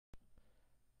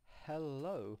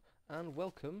Hello, and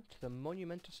welcome to the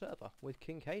Monumenta Server with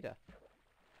King Hader.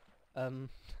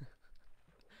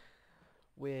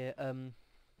 We're a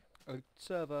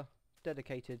server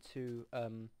dedicated to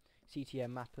CTM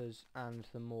mappers and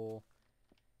the more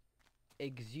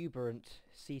exuberant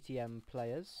CTM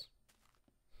players.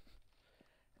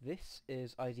 This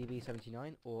is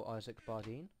IDB79 or Isaac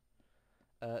Bardeen.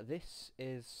 This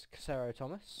is Casero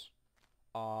Thomas.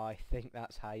 I think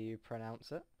that's how you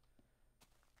pronounce it.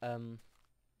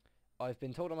 I've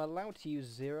been told I'm allowed to use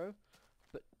 0,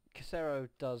 but Casero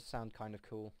does sound kind of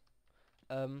cool.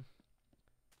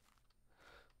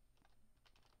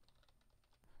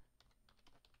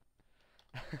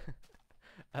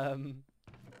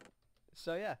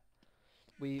 So yeah,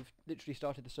 we've literally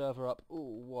started the server up.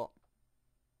 Ooh, what?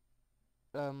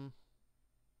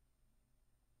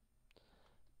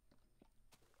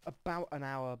 About an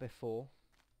hour before.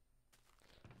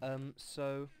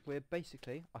 So we're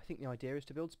basically, I think the idea is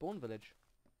to build Spawn Village.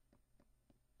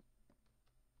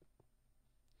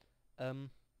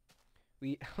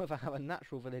 We have a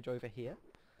natural village over here.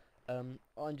 I'm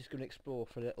just going to explore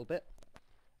for a little bit.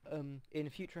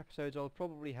 In future episodes I'll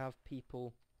probably have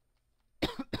people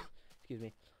excuse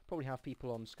me, probably have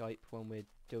people on Skype when we're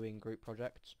doing group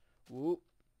projects. Whoop!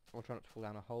 I'll try not to fall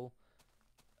down a hole.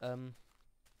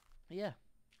 Yeah.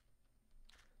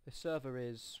 The server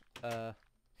is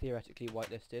theoretically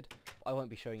whitelisted. I won't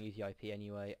be showing you the IP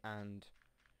anyway, and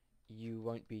you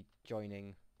won't be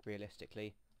joining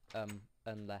realistically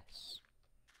unless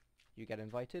you get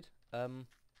invited.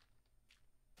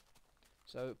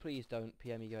 So please don't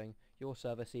PM me going, your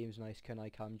server seems nice, can I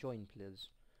come join please?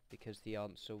 Because the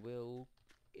answer will,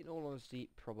 in all honesty,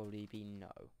 probably be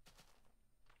no.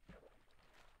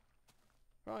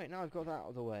 Right, now I've got that out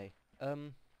of the way.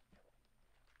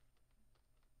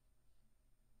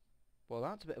 Well,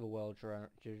 that's a bit of a world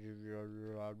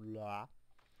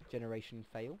generation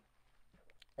fail.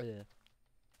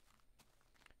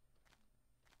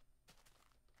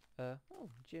 Oh,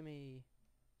 Jimmy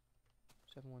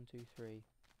 7123.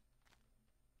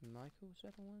 Michael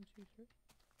 7123.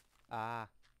 Ah.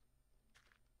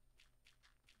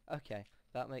 Okay,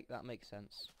 that makes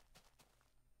sense.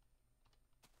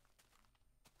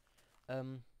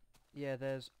 Yeah,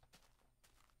 there's.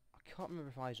 I can't remember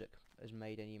if Isaac has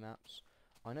made any maps.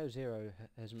 I know Zero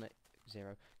has made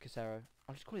Casero.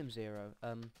 I'll just call him Zero.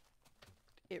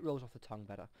 It rolls off the tongue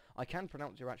better. I can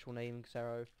pronounce your actual name,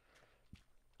 Casero,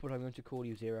 but I'm going to call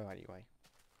you Zero anyway.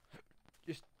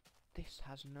 Just, this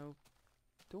has no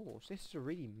doors. This is a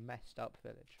really messed up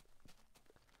village.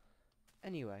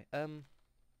 Anyway, so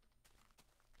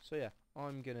yeah,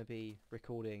 I'm gonna be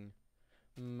recording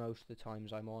most of the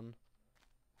times I'm on.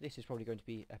 This is probably going to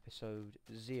be episode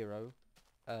 0,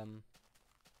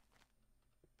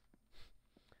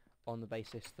 on the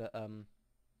basis that,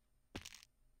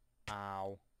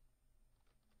 ow.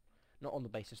 Not on the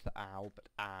basis that ow, but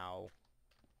ow.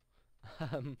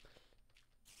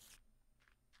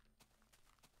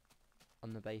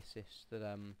 On the basis that,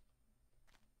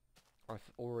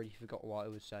 I've already forgot what I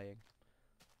was saying.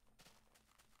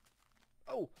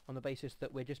 Oh! On the basis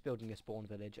that we're just building a spawn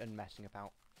village and messing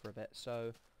about for a bit,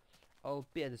 so I'll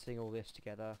be editing all this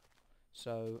together,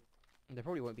 so there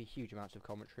probably won't be huge amounts of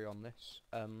commentary on this.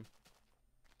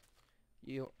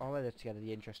 I'll edit together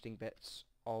the interesting bits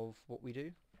of what we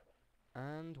do,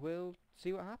 and we'll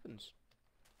see what happens.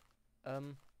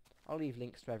 I'll leave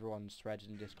links to everyone's threads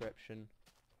in the description.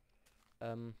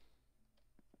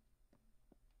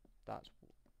 That's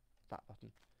that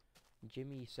button.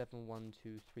 Jimmy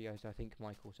 7123, I think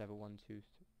Michael 7123.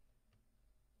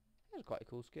 That's quite a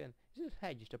cool skin. Is his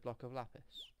head just a block of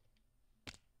lapis?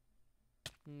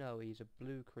 No, he's a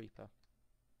blue creeper.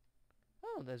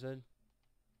 Oh, there's a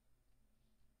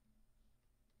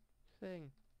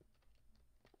thing.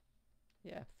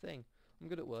 Yeah, thing. I'm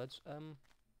good at words. I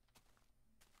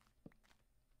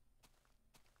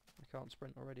can't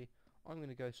sprint already. I'm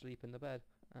gonna go sleep in the bed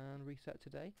and reset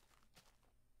today.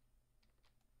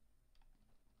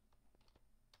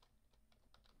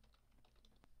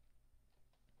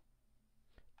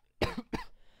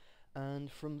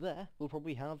 And from there, we'll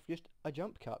probably have just a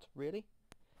jump cut, really.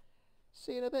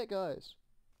 See you in a bit, guys.